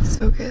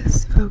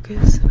 focus, focus,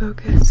 focus,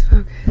 focus,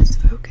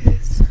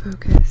 focus, focus,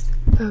 focus,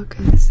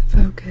 focus,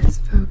 focus,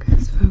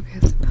 focus,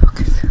 focus,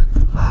 focus,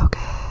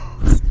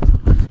 focus,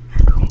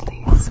 and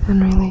release,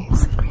 and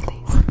release, and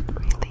release, and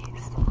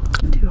release.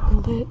 To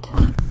hold it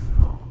on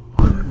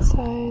one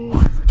side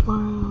for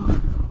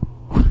tomorrow.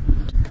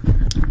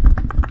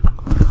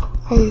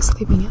 Are you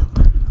sleeping yet?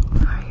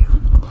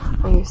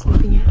 Are you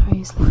sleeping yet? Are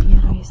you sleeping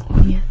yet? Are you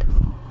sleeping yet?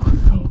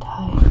 Are you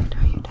tired?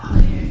 Are you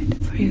tired?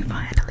 Are you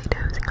finally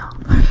dozing off?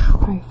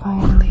 Are you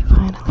finally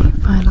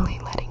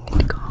letting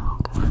it go?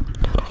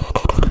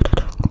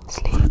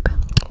 Sleep.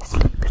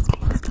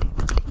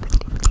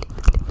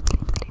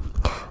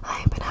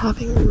 I've been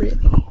having really.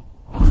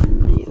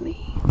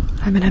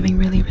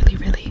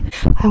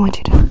 I want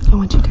you to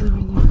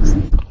release.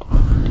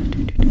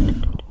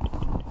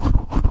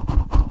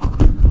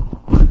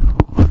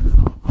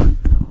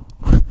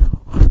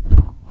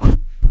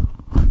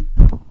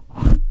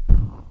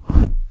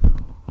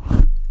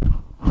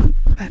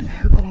 But I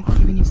hope that I've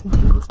given you some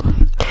tingles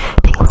today.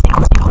 Tingles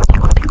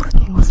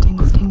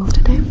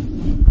today.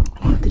 And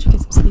I hope that you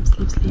get some sleep.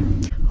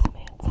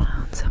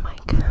 Man sounds,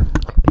 mic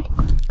gripping,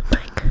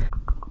 mic.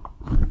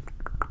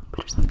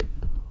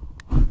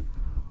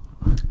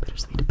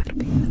 Bittersweet, my little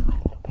babies.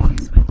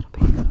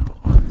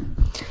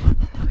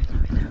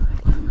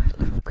 I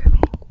love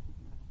gripping.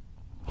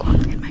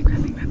 And mic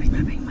grabbing, mic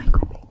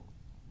gripping.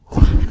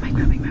 And mic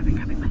grabbing, mic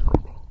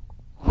gripping.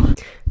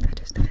 That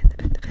is the fit.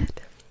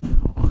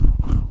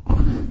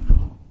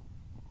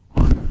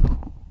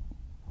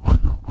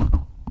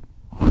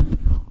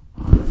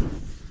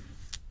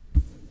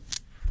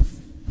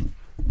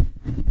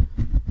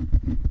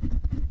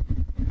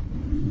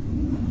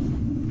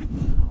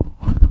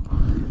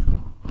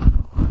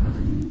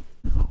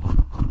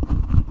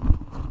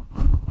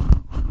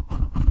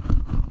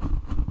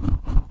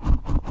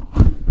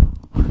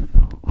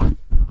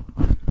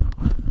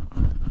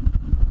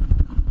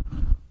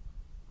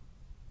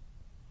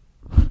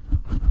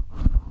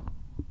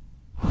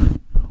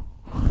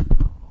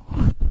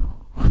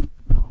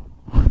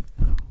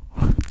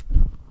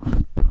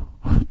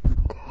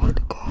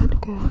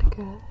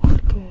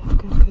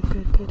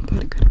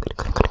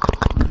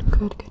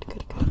 Good.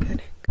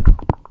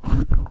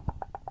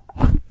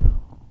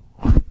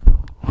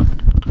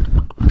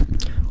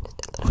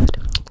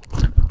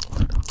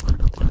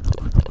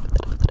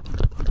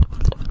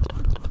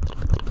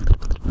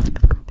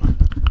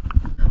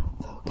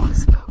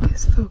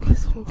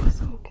 Focus.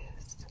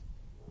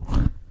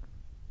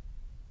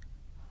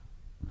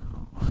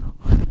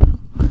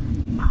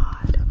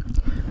 Odd.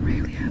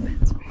 Rarely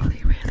happens.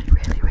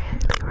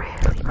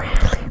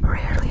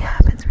 Rarely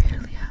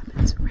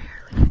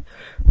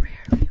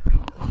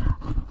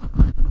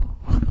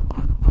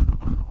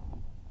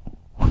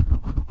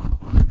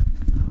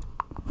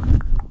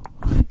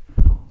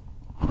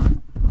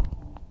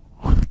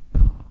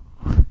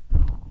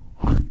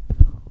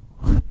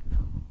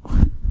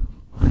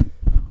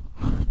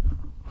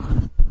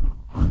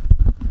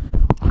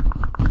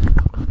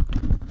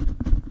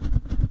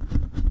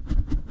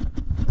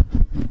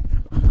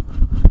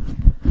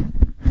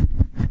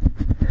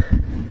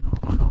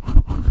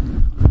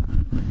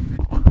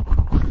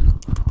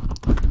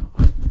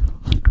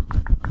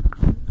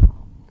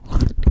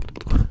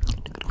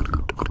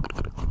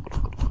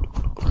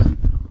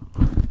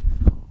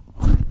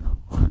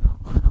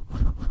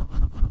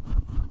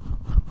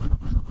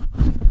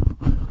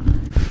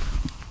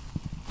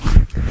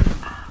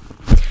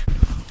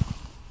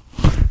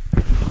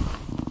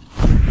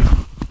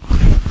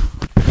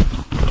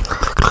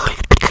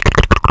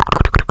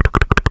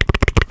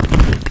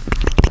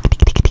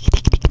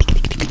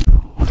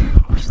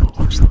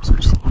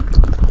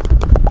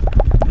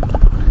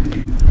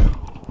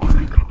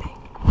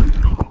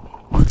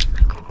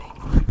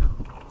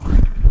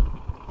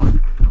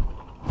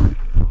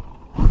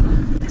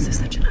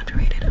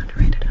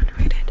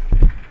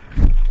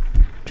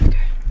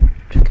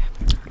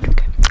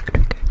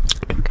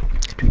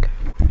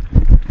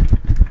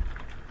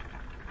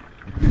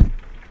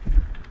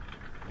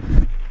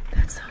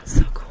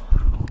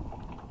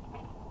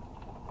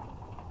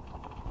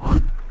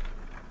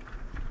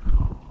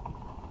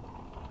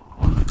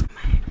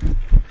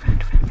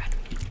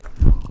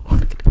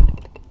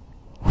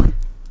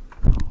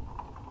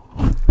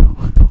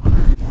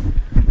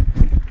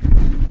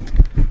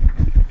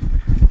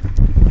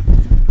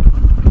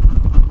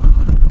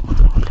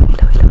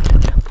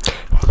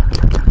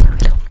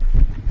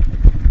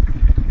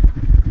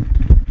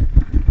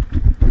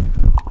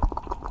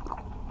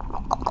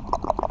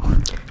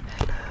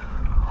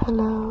I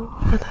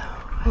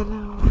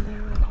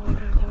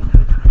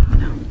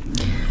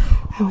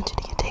want you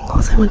to get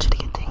tingles. I want you to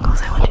get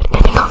tingles. I want you to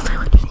get tingles. I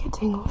want you to get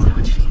tingles. I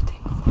want you to get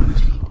tingles.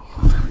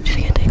 I want you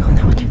to get tingles.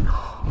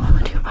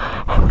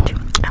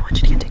 I want you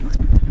to get tingles.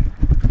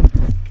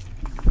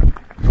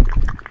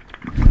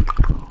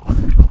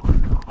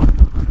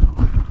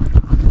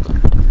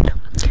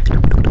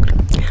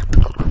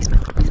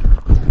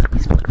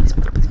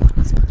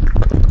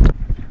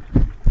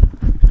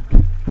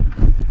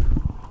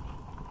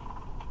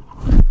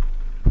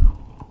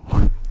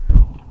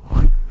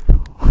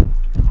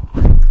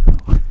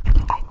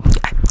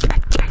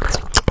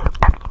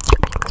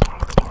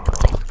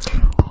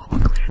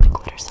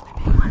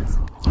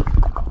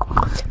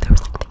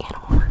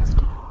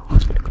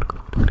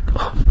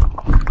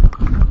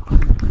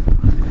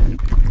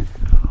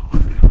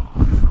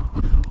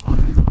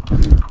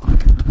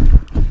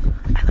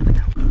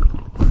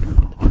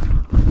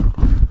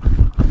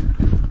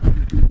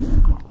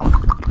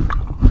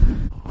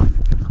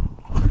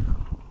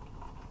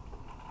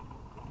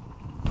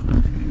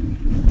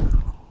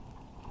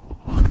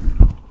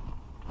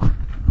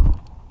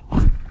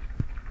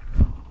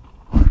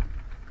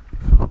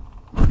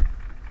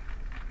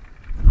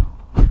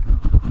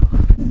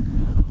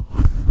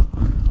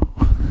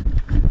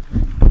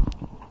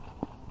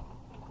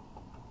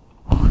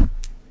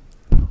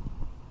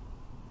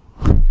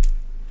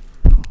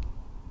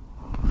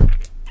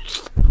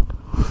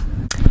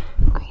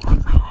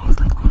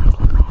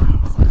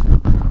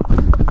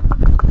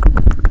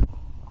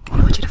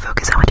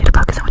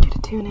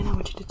 Tune in, I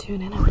want you to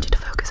tune in, I want you to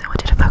focus, I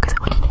want you to focus,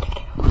 I want you to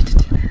tune in, I want you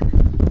to tune in.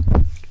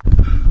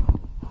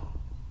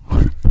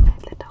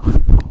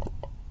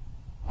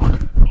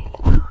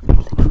 A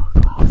little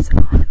close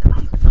on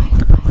the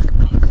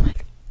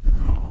mic.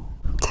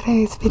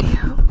 Today's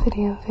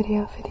video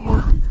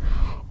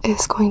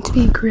is going to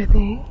be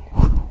gripping.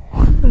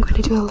 I'm going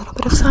to do a little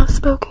bit of soft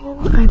spoken.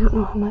 I don't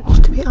know how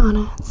much, to be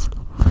honest.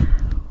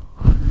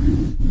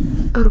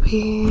 It'll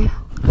be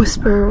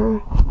whisper,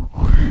 a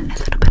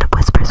little bit of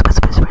whispers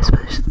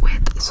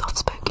with soft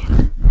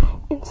spoken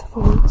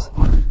intervals.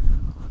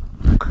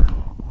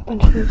 A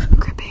bunch of